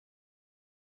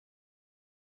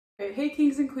Hey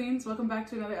kings and queens, welcome back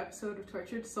to another episode of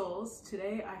Tortured Souls.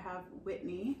 Today I have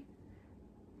Whitney,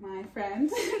 my friend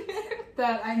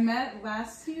that I met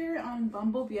last year on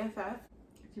Bumble BFF.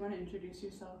 Do you want to introduce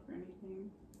yourself or anything?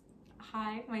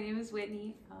 Hi, my name is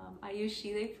Whitney. I use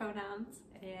she, they pronouns,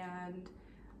 and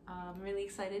I'm really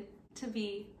excited to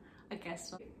be a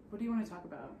guest. What do you want to talk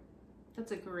about?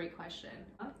 That's a great question.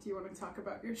 Do you want to talk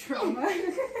about your trauma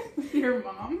with your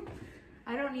mom?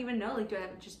 I don't even know, do I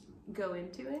have to just go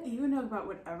into it? You can talk about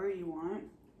whatever you want.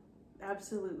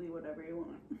 Absolutely whatever you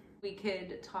want. We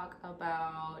could talk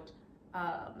about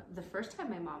the first time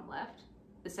my mom left,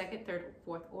 the second, third,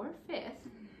 fourth, or fifth,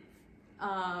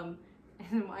 and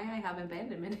why I have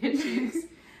abandonment issues.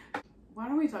 Why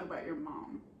don't we talk about your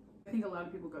mom? I think a lot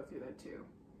of people go through that too,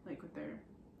 like with their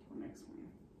next one.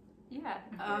 Yeah,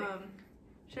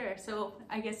 sure. So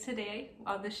I guess today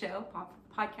on the show,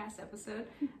 podcast episode,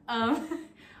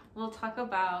 we'll talk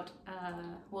about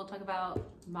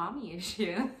mommy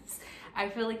issues. I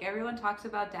feel like everyone talks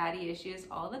about daddy issues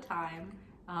all the time,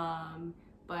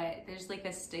 but there's like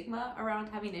a stigma around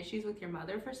having issues with your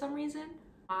mother for some reason.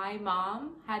 My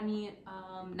mom had me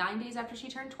 9 days after she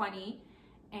turned 20,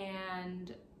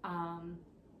 and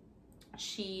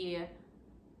she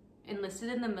enlisted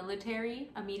in the military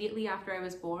immediately after I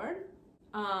was born,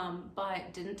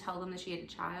 but didn't tell them that she had a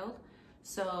child.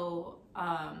 So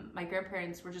my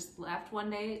grandparents were just left one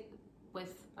day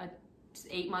with a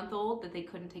 8-month-old that they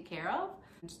couldn't take care of.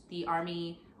 The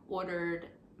Army ordered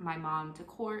my mom to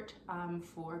court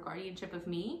for guardianship of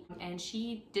me, and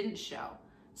she didn't show.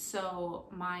 So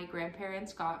my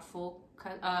grandparents got full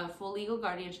legal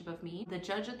guardianship of me. The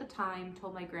judge at the time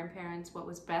told my grandparents what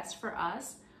was best for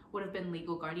us would have been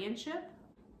legal guardianship.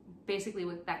 Basically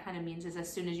what that kind of means is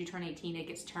as soon as you turn 18, it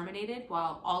gets terminated,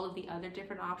 while all of the other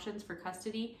different options for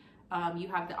custody, you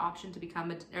have the option to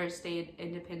become stay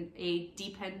a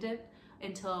dependent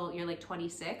until you're like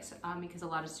 26, because a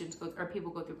lot of students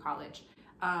people go through college.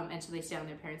 And so they stay on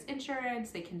their parents'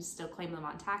 insurance, they can still claim them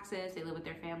on taxes, they live with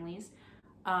their families.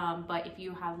 But if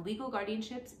you have legal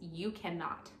guardianships, you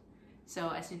cannot. So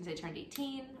as soon as I turned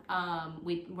 18,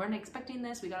 we weren't expecting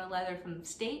this. We got a letter from the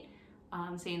state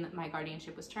saying that my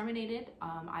guardianship was terminated.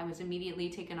 I was immediately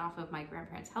taken off of my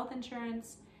grandparents' health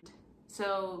insurance.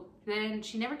 So then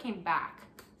she never came back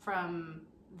from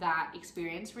that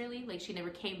experience, really. Like, she never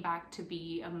came back to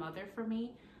be a mother for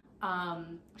me.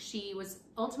 She was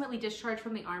ultimately discharged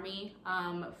from the Army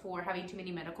for having too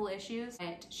many medical issues,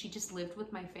 and she just lived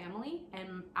with my family.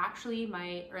 And actually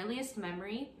my earliest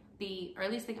memory, the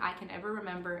earliest thing I can ever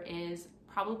remember, is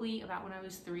probably about when I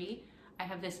was 3. I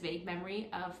have this vague memory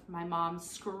of my mom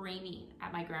screaming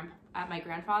at my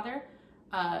grandfather,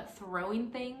 throwing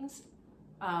things,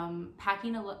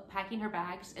 packing her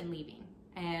bags and leaving.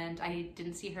 And I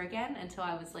didn't see her again until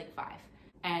I was like 5.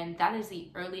 And that is the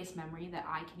earliest memory that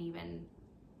I can even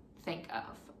think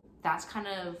of. That's kind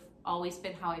of always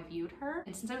been how I viewed her.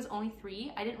 And since I was only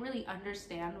 3, I didn't really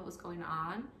understand what was going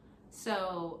on.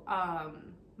 So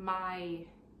my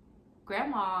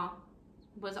grandma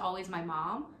was always my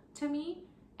mom to me.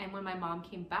 And when my mom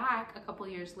came back a couple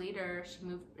years later,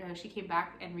 she came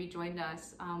back and rejoined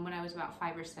us when I was about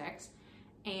 5 or 6.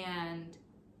 And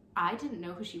I didn't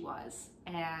know who she was,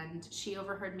 and she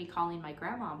overheard me calling my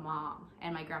grandma mom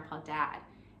and my grandpa dad,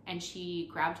 and she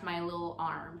grabbed my little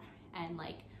arm and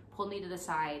like pulled me to the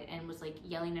side and was like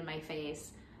yelling in my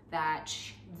face that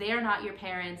they're not your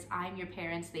parents, I'm your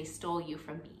parents, they stole you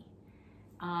from me.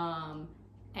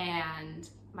 And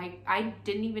I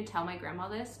didn't even tell my grandma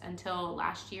this until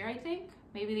last year, I think,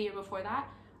 maybe the year before that,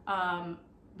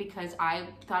 because I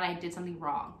thought I did something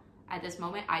wrong. At this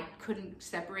moment, I couldn't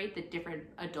separate that different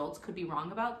adults could be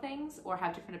wrong about things or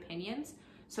have different opinions.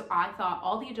 So I thought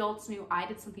all the adults knew I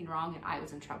did something wrong and I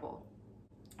was in trouble.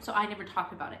 So I never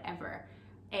talked about it ever.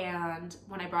 And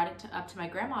when I brought it up to my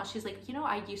grandma, she's like, you know,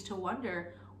 I used to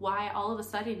wonder why all of a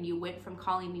sudden you went from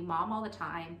calling me mom all the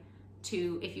time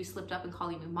to, if you slipped up and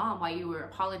calling me mom, why you were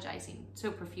apologizing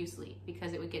so profusely.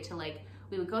 Because it would get to like,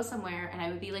 we would go somewhere and I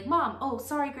would be like, Mom, oh,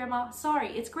 sorry, Grandma, sorry,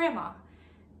 it's Grandma.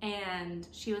 And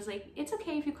she was like, it's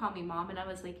okay if you call me mom. And I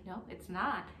was like, no, it's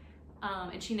not.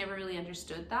 And she never really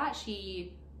understood that.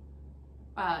 She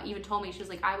even told me, she was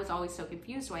like, I was always so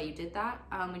confused why you did that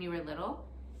when you were little.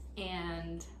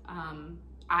 And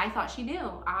I thought she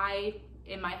knew. I,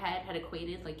 in my head, had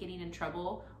equated like getting in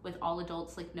trouble with all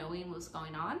adults like knowing what was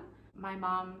going on. My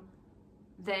mom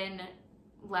then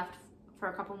left for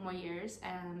a couple more years,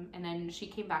 and then she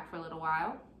came back for a little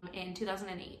while in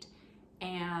 2008.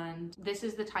 And this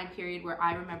is the time period where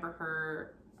I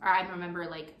remember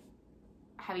like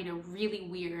having a really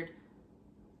weird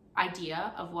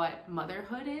idea of what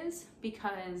motherhood is,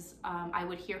 because I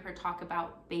would hear her talk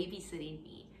about babysitting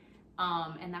me.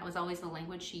 And that was always the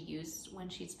language she used when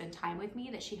she'd spend time with me,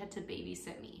 that she had to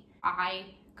babysit me. I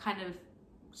kind of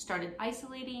started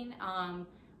isolating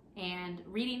and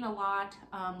reading a lot,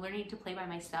 learning to play by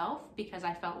myself, because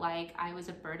I felt like I was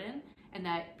a burden and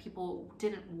that people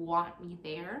didn't want me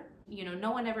there. You know,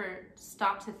 no one ever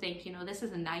stopped to think, you know, this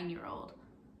is a 9-year-old.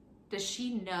 Does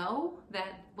she know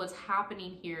that what's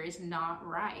happening here is not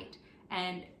right?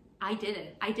 And I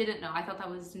didn't know. I thought that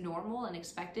was normal and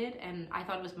expected, and I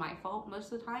thought it was my fault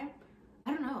most of the time.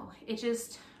 I don't know.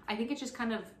 I think it just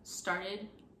kind of started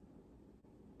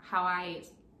how I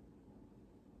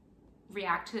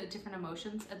react to different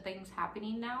emotions and things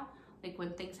happening now. Like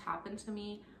when things happen to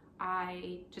me,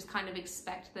 I just kind of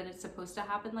expect that it's supposed to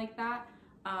happen like that,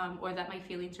 or that my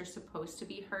feelings are supposed to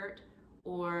be hurt,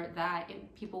 or that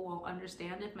people won't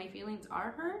understand if my feelings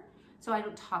are hurt. So I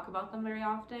don't talk about them very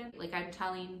often. Like I'm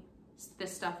telling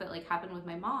this stuff that like happened with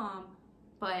my mom,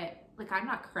 but like I'm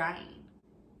not crying,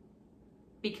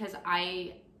 because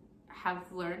I have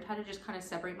learned how to just kind of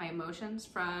separate my emotions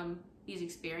from these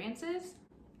experiences.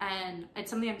 And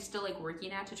it's something I'm still like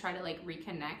working at, to try to like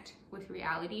reconnect with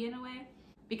reality in a way,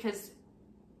 because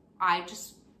I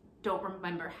just don't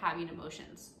remember having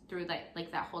emotions through that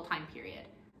whole time period.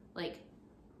 Like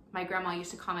my grandma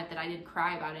used to comment that I didn't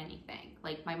cry about anything.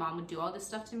 Like my mom would do all this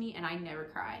stuff to me and I never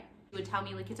cried. She would tell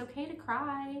me like, it's okay to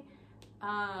cry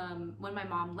when my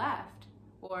mom left,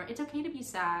 or it's okay to be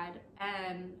sad.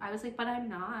 And I was like, but I'm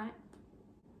not.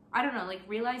 I don't know, like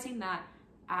realizing that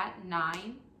at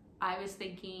 9, I was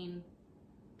thinking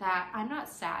that I'm not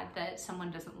sad that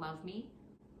someone doesn't love me,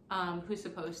 who's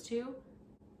supposed to,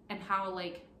 and how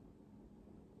like,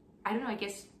 I don't know, I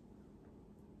guess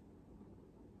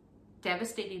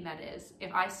devastating that is.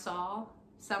 If I saw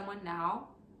someone now,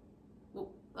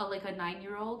 like a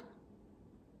 9-year-old,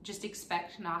 just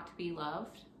expect not to be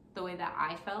loved the way that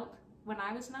I felt when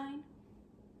I was 9.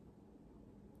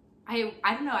 I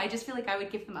don't know, I just feel like I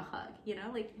would give them a hug, you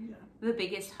know, like the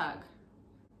biggest hug.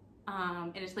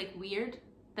 And it's like weird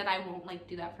that I won't like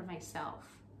do that for myself.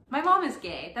 My mom is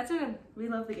gay. That's we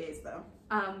love the gays though.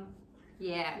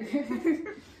 Yeah.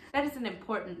 That is an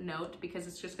important note, because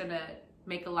it's just gonna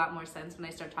make a lot more sense when I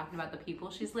start talking about the people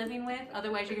she's living with.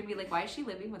 Otherwise you're gonna be like, why is she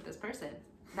living with this person?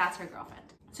 That's her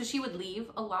girlfriend. So she would leave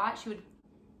a lot. She would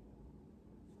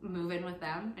move in with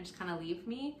them and just kind of leave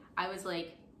me. I was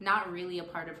like not really a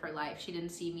part of her life. She didn't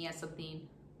see me as something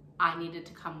I needed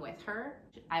to come with her.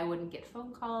 I wouldn't get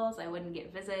phone calls, I wouldn't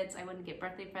get visits, I wouldn't get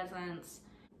birthday presents.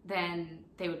 Then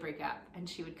they would break up and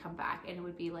she would come back and it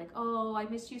would be like, oh, I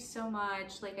missed you so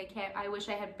much. Like I wish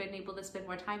I had been able to spend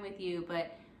more time with you.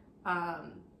 But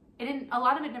a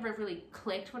lot of it never really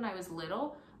clicked when I was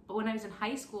little. But when I was in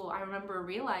high school, I remember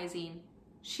realizing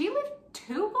she lived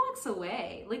 2 blocks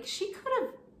away. Like she could have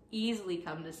easily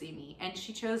come to see me and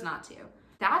she chose not to.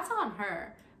 That's on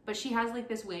her. But she has like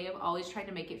this way of always trying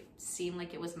to make it seem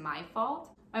like it was my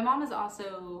fault. My mom is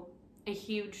also a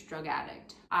huge drug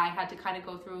addict. I had to kind of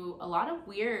go through a lot of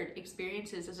weird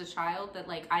experiences as a child that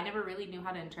like I never really knew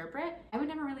how to interpret. I would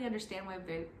never really understand why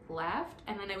they left.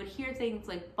 And then I would hear things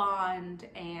like bond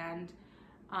and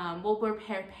well, we're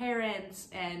parents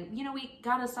and, you know, we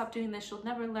gotta stop doing this, she'll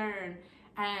never learn.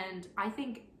 And I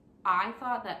think I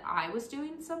thought that I was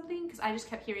doing something, because I just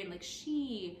kept hearing like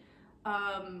she,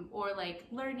 or like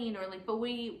learning, or like, but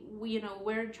we, you know,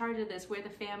 we're in charge of this, we're the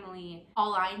family.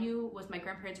 All I knew was my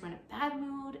grandparents were in a bad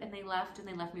mood and they left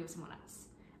me with someone else.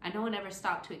 And no one ever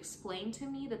stopped to explain to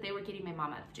me that they were getting my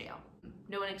mom out of jail.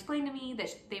 No one explained to me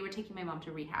that they were taking my mom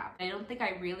to rehab. I don't think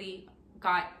I really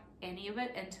got any of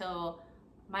it until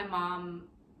my mom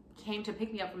came to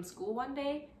pick me up from school one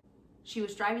day. She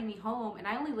was driving me home and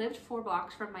I only lived 4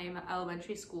 blocks from my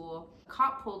elementary school. A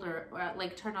cop pulled her,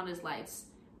 like turned on his lights.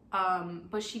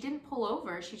 But she didn't pull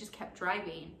over, she just kept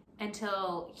driving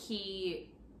until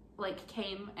he like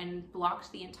came and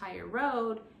blocked the entire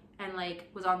road and like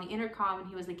was on the intercom and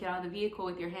he was like, get out of the vehicle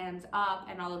with your hands up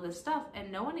and all of this stuff.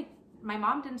 And no one, my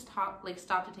mom didn't stop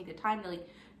to take the time to like,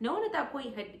 no one at that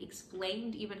point had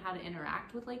explained even how to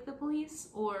interact with like the police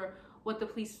or what the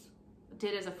police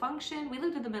did as a function. We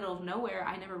lived in the middle of nowhere.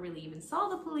 I never really even saw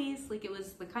the police. Like it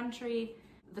was the country.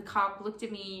 The cop looked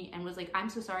at me and was like, I'm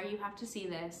so sorry, you have to see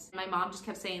this. My mom just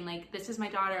kept saying like, this is my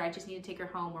daughter, I just need to take her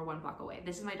home, we're 1 block away.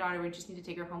 This is my daughter, we just need to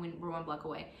take her home and we're 1 block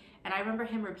away. And I remember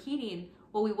him repeating,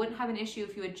 well, we wouldn't have an issue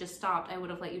if you had just stopped. I would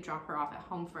have let you drop her off at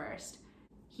home first.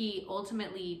 He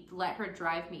ultimately let her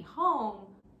drive me home.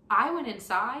 I went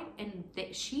inside and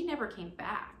she never came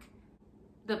back.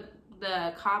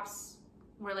 The cops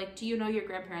were like, do you know your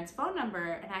grandparents' phone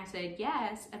number? And I said,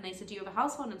 yes. And they said, do you have a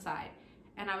house phone inside?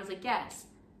 And I was like, yes.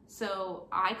 So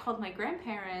I called my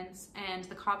grandparents, and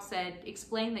the cops said,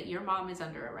 explain that your mom is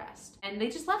under arrest. And they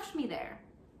just left me there.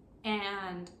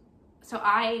 And so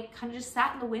I kind of just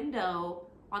sat in the window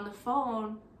on the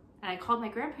phone, and I called my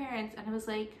grandparents, and I was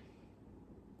like,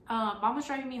 Mom was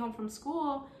driving me home from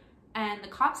school, and the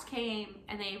cops came,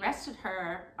 and they arrested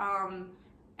her.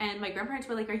 And my grandparents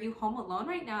were like, are you home alone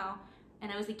right now?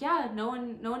 And I was like, yeah, no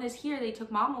one is here. They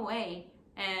took Mom away,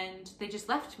 and they just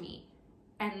left me.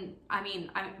 And I mean,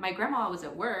 my grandma was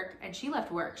at work, and she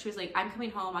left work. She was like, I'm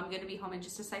coming home. I'm going to be home in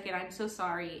just a second. I'm so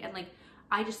sorry. And like,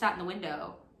 I just sat in the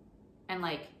window and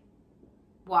like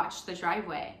watched the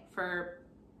driveway for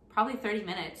probably 30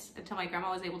 minutes until my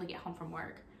grandma was able to get home from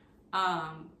work.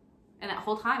 And that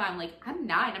whole time I'm like, I'm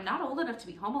 9. I'm not old enough to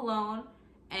be home alone.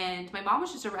 And my mom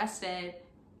was just arrested,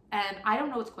 and I don't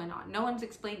know what's going on. No one's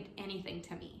explained anything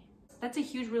to me. That's a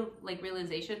huge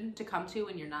realization to come to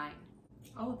when you're 9.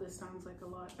 All of this sounds like a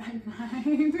lot at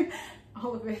 9.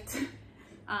 All of it.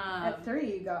 At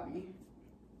 3, you got me.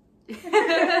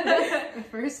 The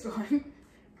first one.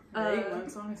 8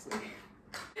 months, honestly.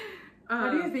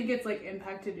 How do you think it's like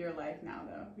impacted your life now,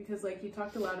 though? Because like you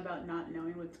talked a lot about not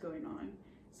knowing what's going on.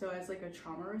 So as like a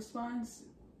trauma response,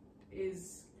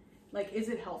 is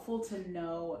it helpful to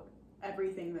know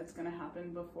everything that's going to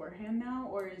happen beforehand now?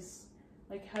 Or is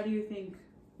like, how do you think,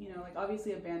 like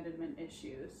obviously abandonment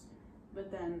issues, but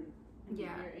then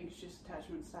your anxious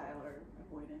attachment style or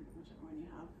avoidant, whichever one you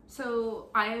have. So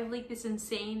I have like this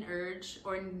insane urge,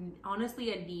 or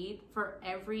honestly a need for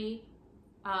every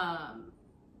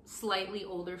slightly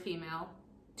older female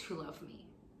to love me.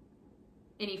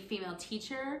 Any female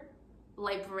teacher,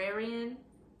 librarian,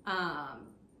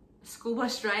 school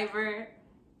bus driver,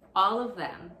 all of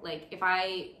them. Like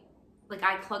I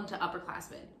clung to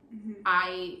upperclassmen. Mm-hmm.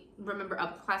 I remember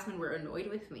upperclassmen were annoyed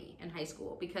with me in high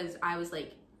school because I was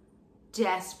like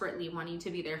desperately wanting to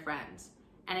be their friends.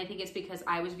 And I think it's because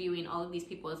I was viewing all of these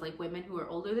people as like women who are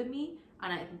older than me.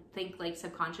 And I think like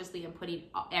subconsciously I'm putting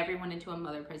everyone into a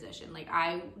mother position. Like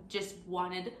I just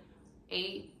wanted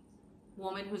a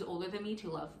woman who's older than me to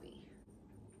love me.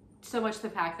 So much the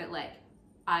fact that like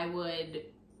I would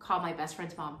call my best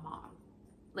friend's mom.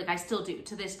 Like I still do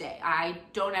to this day. I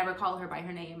don't ever call her by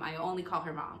her name. I only call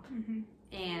her mom. Mm-hmm.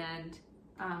 And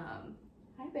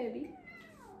hi baby.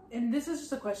 And this is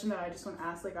just a question that I just want to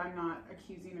ask. Like I'm not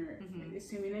accusing or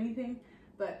assuming anything,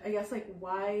 but I guess like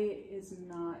why is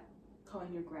not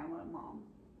calling your grandma mom?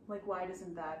 Like why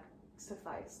doesn't that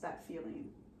suffice, that feeling?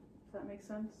 Does that make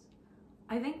sense?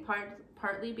 I think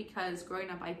partly because growing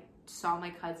up I saw my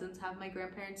cousins have my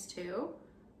grandparents too,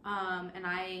 and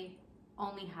I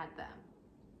only had them.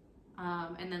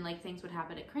 And then like things would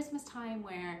happen at Christmas time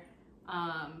where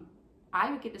I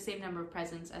would get the same number of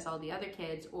presents as all the other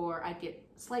kids, or I'd get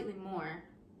slightly more,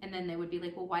 and then they would be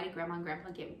like, well, why did grandma and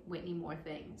grandpa get Whitney more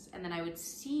things? And then I would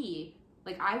see,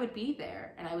 like I would be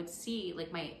there and I would see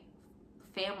like my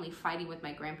family fighting with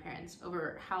my grandparents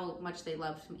over how much they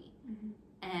loved me. Mm-hmm.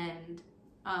 And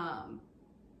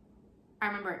I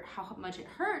remember how much it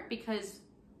hurt because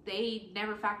they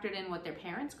never factored in what their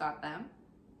parents got them.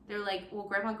 They're like, well,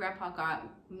 grandma and grandpa got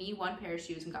me 1 pair of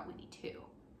shoes and got Whitney 2.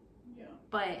 Yeah.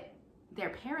 But their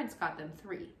parents got them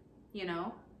 3,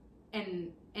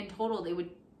 And in total, they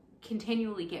would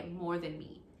continually get more than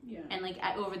me. Yeah. And like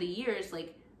over the years,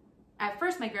 like at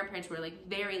first my grandparents were like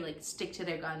very like stick to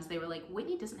their guns. They were like,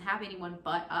 Whitney doesn't have anyone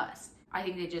but us. I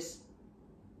think they just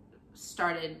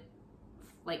started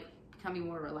like becoming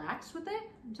more relaxed with it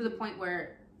to the point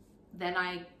where then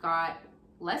I got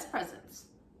less presents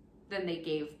than they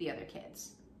gave the other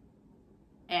kids.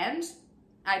 And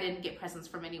I didn't get presents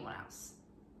from anyone else.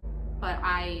 But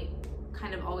I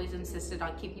kind of always insisted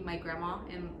on keeping my grandma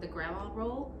in the grandma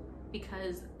role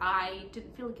because I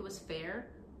didn't feel like it was fair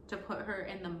to put her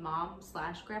in the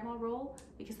mom/grandma role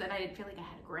because then I didn't feel like I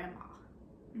had a grandma.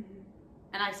 Mm-hmm.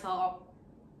 And I saw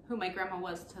who my grandma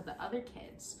was to the other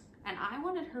kids, and I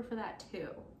wanted her for that too.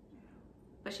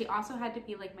 But she also had to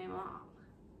be like my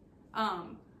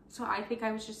mom. So I think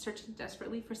I was just searching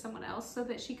desperately for someone else so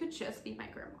that she could just be my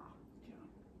grandma.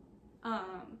 Yeah.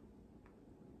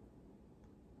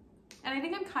 And I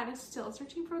think I'm kind of still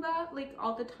searching for that, like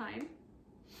all the time,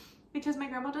 because my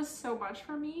grandma does so much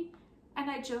for me, and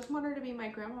I just want her to be my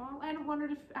grandma. I don't want her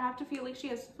to have to feel like she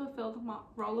has to fulfill the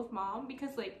role of mom,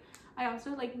 because like I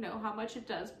also like know how much it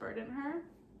does burden her,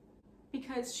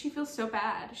 because she feels so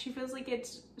bad. She feels like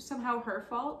it's somehow her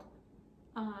fault,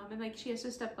 and like she has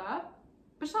to step up.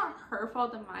 But it's not her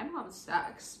fault that my mom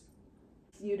sucks.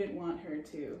 You didn't want her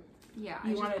to. Yeah.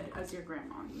 You wanted as your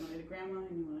grandma. You wanted a grandma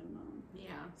and you wanted a mom.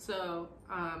 Yeah. So,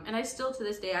 and I still to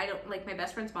this day, I don't like my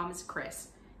best friend's mom is Chris.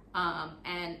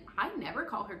 And I never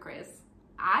call her Chris.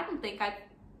 I don't think I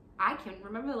can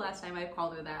remember the last time I've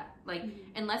called her that. Like,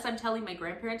 unless I'm telling my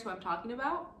grandparents who I'm talking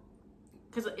about.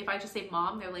 Because if I just say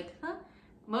mom, they're like, huh?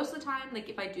 Most of the time, like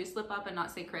if I do slip up and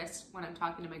not say Chris when I'm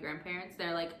talking to my grandparents,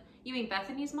 they're like, you mean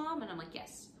Bethany's mom? And I'm like,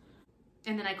 yes.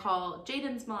 And then I call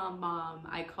Jaden's mom.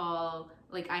 I call,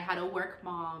 like I had a work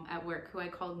mom at work who I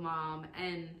called mom.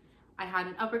 And I had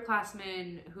an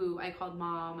upperclassman who I called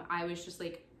mom. I was just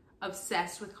like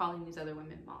obsessed with calling these other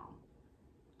women mom.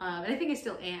 And I think I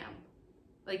still am,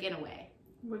 like in a way.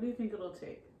 What do you think it'll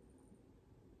take?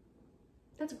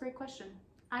 That's a great question.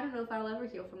 I don't know if I'll ever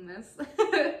heal from this.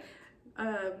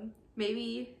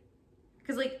 Maybe,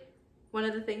 because like one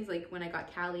of the things, like when I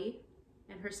got Callie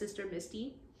and her sister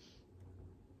Misty,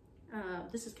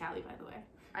 this is Callie, by the way.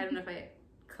 I don't know if I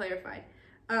clarified.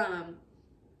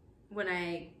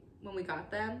 When we got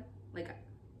them, like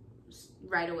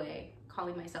right away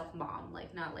calling myself mom,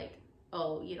 like not like,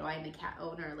 oh, you know, I'm a cat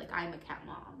owner, like I'm a cat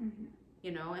mom,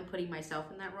 you know, and putting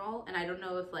myself in that role. And I don't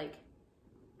know if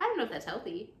that's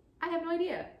healthy. I have no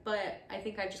idea, but I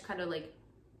think I've just kind of like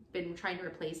been trying to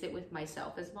replace it with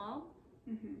myself as mom.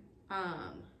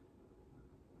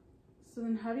 So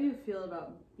then how do you feel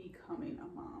about becoming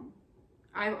a mom?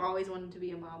 I've always wanted to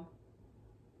be a mom.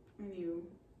 And you,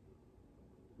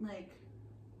 like,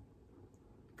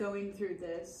 going through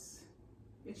this,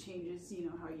 it changes, you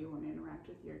know, how you want to interact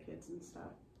with your kids and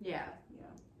stuff. Yeah. Yeah.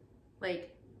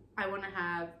 Like, I want to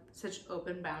have such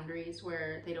open boundaries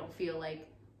where they don't feel like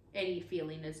any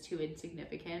feeling is too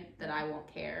insignificant that I won't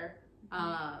care.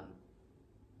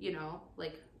 You know,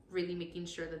 like really making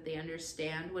sure that they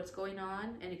understand what's going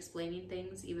on and explaining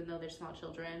things even though they're small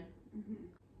children.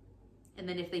 And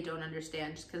then if they don't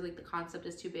understand, just because like the concept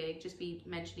is too big, just be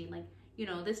mentioning like, you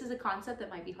know, this is a concept that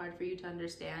might be hard for you to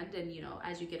understand, and you know,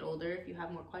 as you get older, if you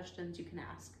have more questions, you can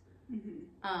ask.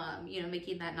 You know,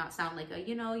 making that not sound like a,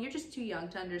 you know, you're just too young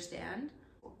to understand.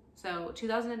 So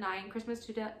 2009, Christmas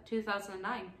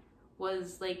 2009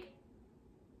 was like,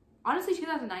 honestly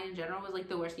 2009 in general was like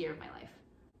the worst year of my life.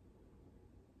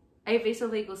 I have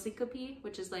vasovagal syncope,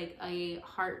 which is like a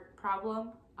heart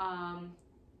problem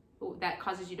that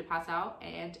causes you to pass out,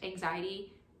 and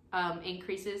anxiety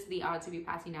increases the odds of you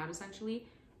passing out essentially.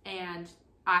 And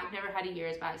I've never had a year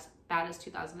as bad as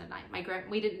 2009.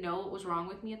 We didn't know what was wrong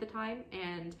with me at the time,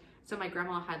 and so my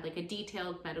grandma had like a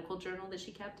detailed medical journal that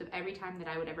she kept of every time that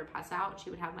I would ever pass out. She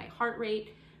would have my heart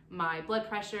rate, my blood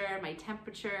pressure, my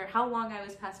temperature, how long I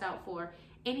was passed out for,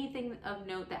 anything of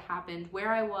note that happened,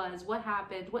 where I was, what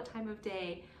happened, what time of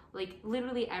day, like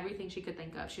literally everything she could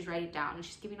think of. She's writing it down, and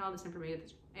she's giving all this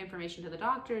information to the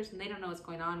doctors, and they don't know what's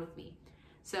going on with me.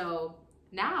 So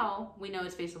now we know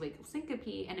it's vasovagal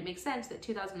syncope, and it makes sense that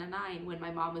 2009, when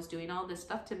my mom was doing all this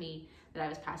stuff to me, that I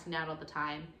was passing out all the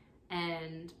time.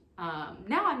 And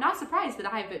now I'm not surprised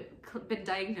that I've been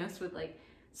diagnosed with like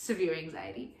severe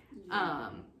anxiety.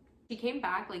 She came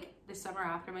back like this summer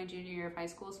after my junior year of high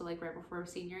school, so like right before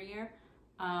senior year,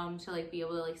 to like be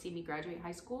able to like see me graduate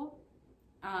high school.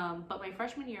 But my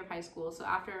freshman year of high school, so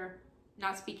after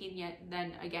not speaking yet,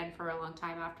 then again for a long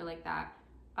time after like that,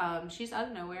 she's out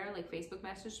of nowhere like Facebook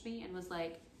messaged me and was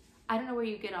like, I don't know where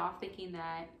you get off thinking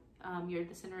that you're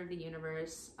the center of the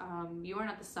universe. You are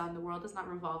not the sun. The world does not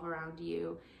revolve around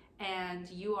you, and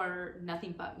you are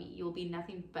nothing but me. You will be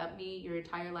nothing but me your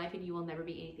entire life, and you will never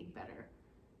be anything better.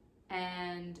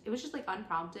 And it was just like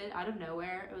unprompted, out of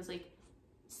nowhere. It was like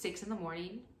 6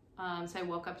 a.m. So I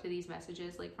woke up to these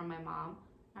messages like from my mom,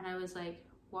 and I was like,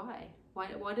 why?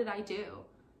 What did I do?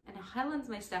 And Helen's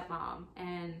my stepmom,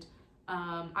 and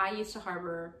I used to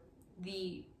harbor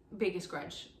the biggest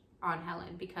grudge on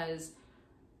Helen because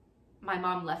my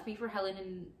mom left me for Helen,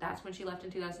 and that's when she left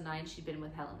in 2009. She'd been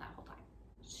with Helen that whole time.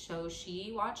 So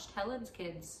she watched Helen's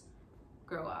kids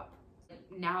grow up.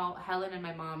 Now Helen and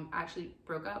my mom actually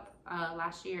broke up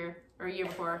last year or a year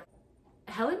before.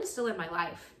 Helen is still in my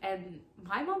life, and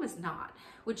my mom is not,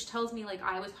 which tells me like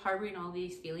I was harboring all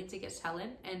these feelings against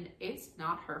Helen, and it's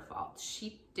not her fault.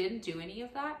 She didn't do any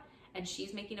of that, and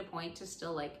she's making a point to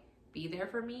still like be there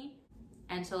for me.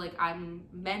 And so like I'm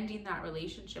mending that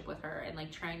relationship with her, and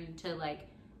like trying to like,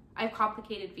 I have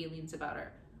complicated feelings about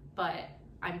her, but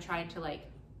I'm trying to like,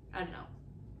 I don't know,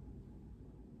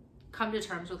 come to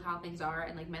terms with how things are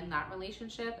and like mend that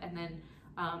relationship. And then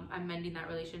I'm mending that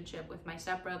relationship with my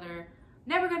stepbrother.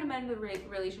 Never going to mend the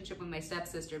relationship with my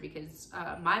stepsister because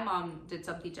my mom did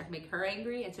something to make her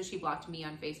angry, and so she blocked me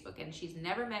on Facebook, and she's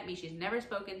never met me, she's never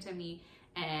spoken to me,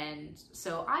 and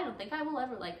so I don't think I will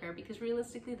ever like her because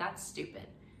realistically that's stupid.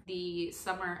 The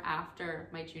summer after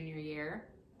my junior year,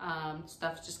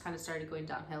 stuff just kind of started going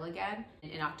downhill again.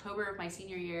 In October of my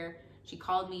senior year, she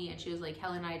called me and she was like,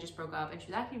 Helen and I just broke up, and she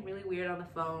was acting really weird on the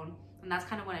phone. And that's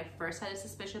kind of when I first had a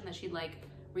suspicion that she'd like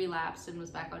relapsed and was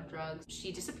back on drugs.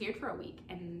 She disappeared for a week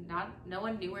and no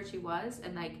one knew where she was.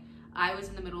 And like, I was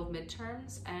in the middle of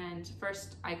midterms, and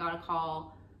first I got a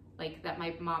call like that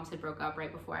my moms had broke up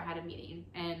right before I had a meeting,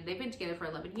 and they've been together for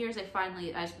 11 years. I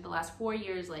spent the last 4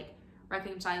 years like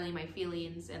reconciling my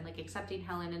feelings and like accepting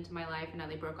Helen into my life, and now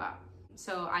they broke up.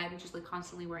 So I'm just like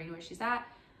constantly worrying where she's at.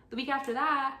 The week after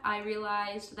that, I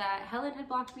realized that Helen had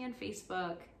blocked me on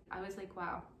Facebook. I was like,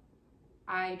 wow,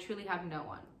 I truly have no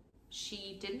one.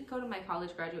 She didn't go to my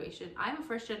college graduation. I'm a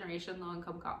first generation low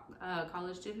income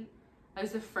college student. I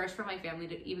was the first from my family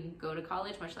to even go to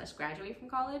college, much less graduate from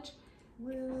college.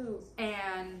 Woo.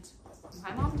 And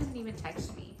my mom didn't even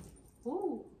text me.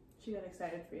 Ooh. She got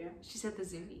excited for you. She said the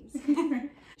Zoomies.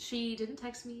 She didn't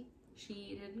text me.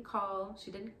 She didn't call.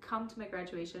 She didn't come to my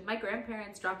graduation. My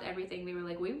grandparents dropped everything. They were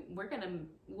like,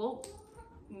 we'll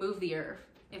move the earth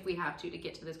if we have to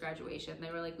get to this graduation.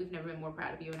 They were like, we've never been more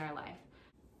proud of you in our life.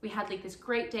 We had like this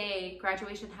great day.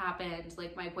 Graduation happened.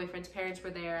 Like my boyfriend's parents were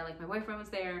there. Like my boyfriend was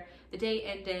there. The day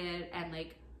ended, and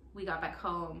like we got back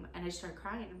home, and I just started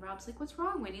crying. And Rob's like, "What's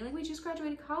wrong, Whitney? Like we just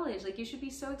graduated college. Like you should be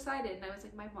so excited." And I was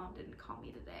like, "My mom didn't call me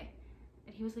today."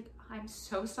 And he was like, "I'm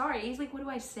so sorry." He's like, "What do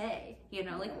I say? You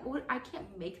know, like I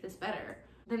can't make this better."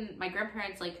 Then my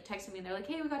grandparents like texted me, and they're like,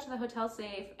 "Hey, we got to the hotel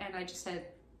safe." And I just said,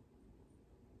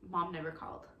 "Mom never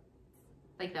called."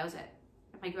 Like that was it.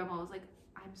 And my grandma was like,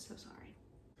 "I'm so sorry."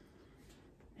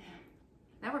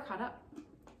 Now we're caught up,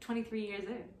 23 years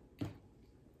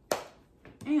in.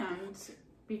 And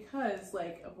because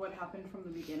like of what happened from the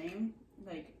beginning,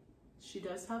 like she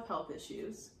does have health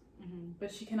issues,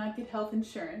 but she cannot get health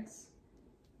insurance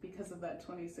because of that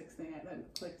 26 thing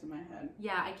that clicked in my head.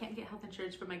 Yeah, I can't get health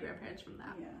insurance from my grandparents from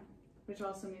that. Yeah, which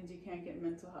also means you can't get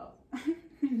mental health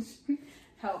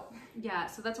help. Yeah,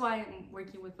 so that's why I'm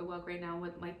working with the WELC right now.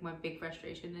 With like my big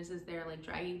frustration is they're like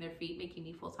dragging their feet, making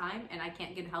me full time, and I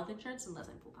can't get health insurance unless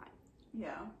I'm full time.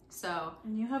 Yeah. So.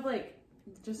 And you have like,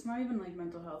 just not even like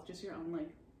mental health, just your own like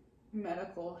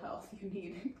medical health. You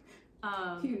need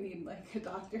like a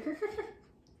doctor.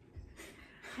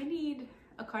 I need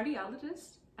a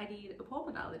cardiologist. I need a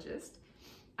pulmonologist.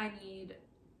 I need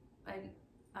a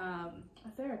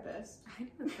therapist. I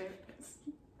need a therapist.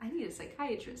 I need a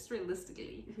psychiatrist,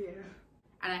 realistically. Yeah.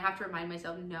 And I have to remind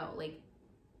myself, no, like,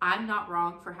 I'm not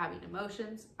wrong for having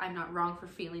emotions. I'm not wrong for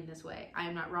feeling this way. I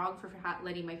am not wrong for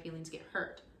letting my feelings get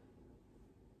hurt.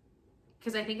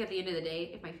 Because I think at the end of the day,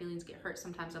 if my feelings get hurt,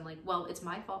 sometimes I'm like, well, it's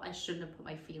my fault. I shouldn't have put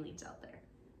my feelings out there.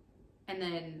 And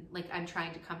then, like, I'm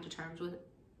trying to come to terms with,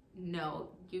 no,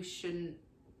 you shouldn't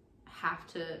have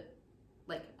to,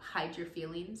 like, hide your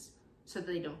feelings so that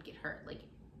they don't get hurt. Like,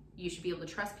 you should be able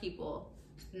to trust people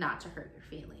not to hurt your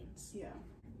feelings. Yeah.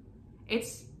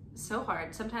 It's so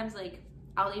hard. Sometimes, like,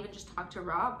 I'll even just talk to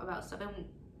Rob about stuff, and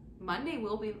Monday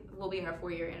will be our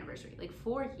 4-year anniversary. Like,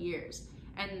 4 years.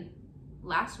 And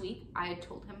last week I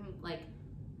told him like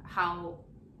how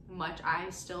much I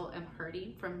still am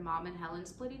hurting from Mom and Helen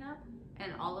splitting up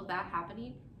and all of that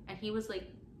happening, and he was like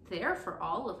there for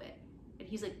all of it. And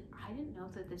he's like, I didn't know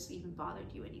that this even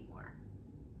bothered you anymore.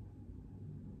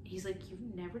 He's like, you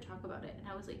never talk about it. And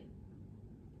I was like,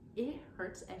 it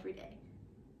hurts every day.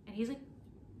 And he's like,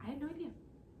 I had no idea.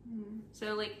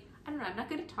 So like, I don't know, I'm not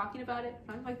good at talking about it.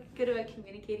 I'm not good at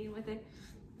communicating with it.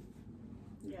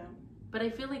 Yeah. But I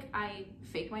feel like I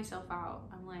fake myself out.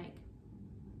 I'm like,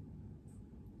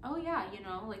 oh yeah, you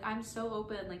know, like I'm so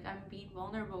open, like I'm being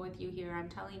vulnerable with you here. I'm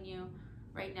telling you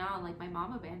right now, like my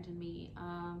mom abandoned me.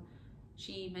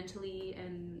 She mentally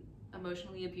and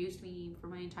emotionally abused me for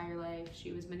my entire life.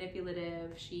 She was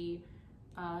manipulative. She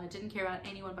didn't care about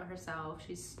anyone but herself.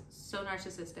 She's so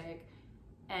narcissistic.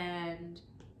 And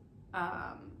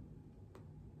I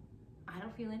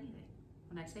don't feel anything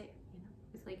when I say it, you know?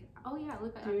 It's like, oh yeah,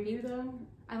 look,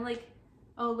 I'm like,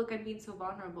 oh look, I'm being so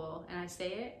vulnerable, and I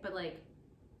say it, but like,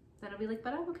 then I'll be like,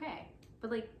 but I'm okay.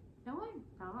 But like, no, I'm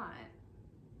not.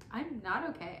 I'm not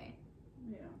okay.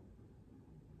 Yeah.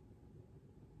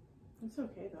 It's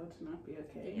okay though to not be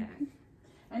okay. Yeah.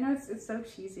 I know it's so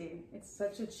cheesy. It's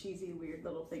such a cheesy, weird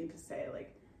little thing to say.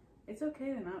 Like, it's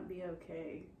okay to not be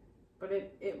okay. But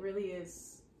it really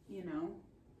is, you know,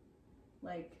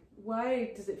 like,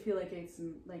 why does it feel like it's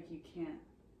like you can't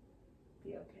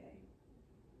be okay?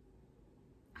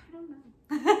 I don't know.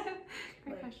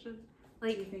 Great question.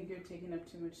 Like, do you think you're taking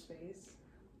up too much space?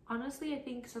 Honestly, I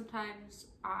think sometimes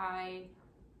I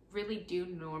really do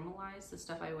normalize the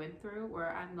stuff I went through,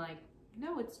 where I'm like,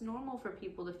 no, it's normal for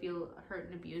people to feel hurt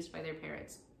and abused by their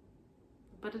parents.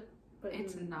 but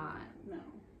it's not. No.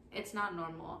 It's not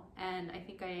normal. And I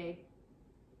think I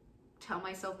tell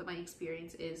myself that my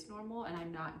experience is normal and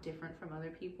I'm not different from other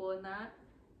people in that.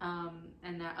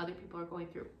 And that other people are going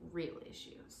through real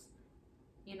issues,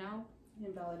 you know? You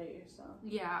invalidate yourself.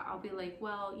 Yeah, I'll be like,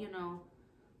 well, you know,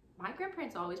 my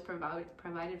grandparents always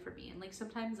provided for me. And like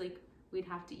sometimes like we'd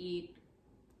have to eat,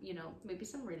 you know, maybe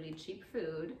some really cheap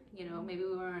food, you know, maybe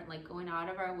we weren't like going out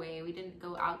of our way. We didn't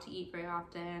go out to eat very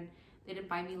often. They didn't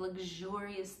buy me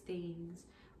luxurious things.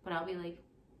 But I'll be like,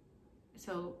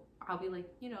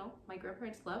 you know, my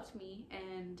grandparents loved me,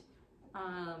 and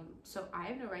so I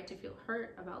have no right to feel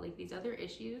hurt about like these other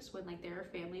issues when like there are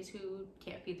families who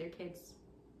can't feed their kids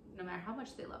no matter how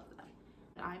much they love them.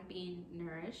 I'm being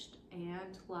nourished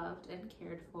and loved and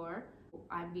cared for.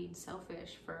 I'm being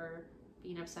selfish for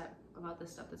being upset about the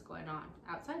stuff that's going on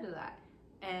outside of that.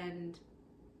 And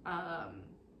I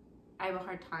have a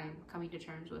hard time coming to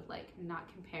terms with like not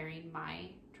comparing my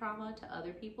trauma to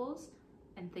other people's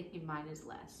and thinking mine is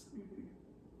less. Mm-hmm.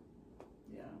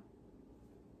 Yeah.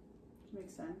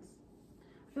 Makes sense.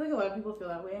 I feel like a lot of people feel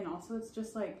that way, and also it's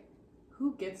just like,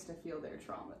 who gets to feel their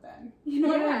trauma then? You know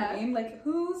what I mean? Like,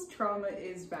 whose trauma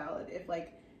is valid if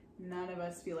like none of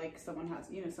us feel like someone has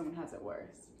it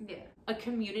worse? Yeah. A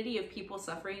community of people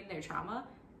suffering their trauma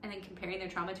and then comparing their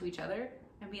trauma to each other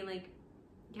and being like,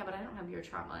 yeah, but I don't have your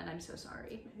trauma and I'm so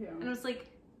sorry. Yeah. And it was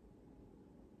like,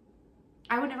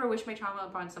 I would never wish my trauma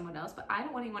upon someone else, but I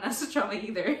don't want anyone else's trauma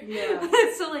either. Yeah.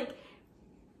 So like,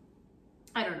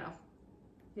 I don't know.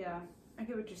 Yeah, I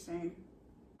get what you're saying.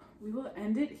 We will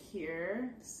end it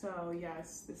here. So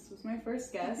yes, this was my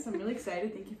first guest. I'm really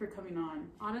excited. Thank you for coming on.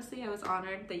 Honestly, I was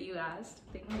honored that you asked.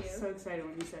 Thank you. I was so excited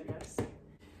when you said yes.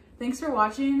 Thanks for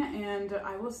watching, and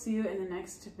I will see you in the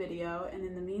next video. And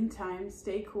in the meantime,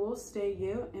 stay cool, stay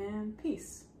you, and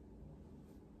peace.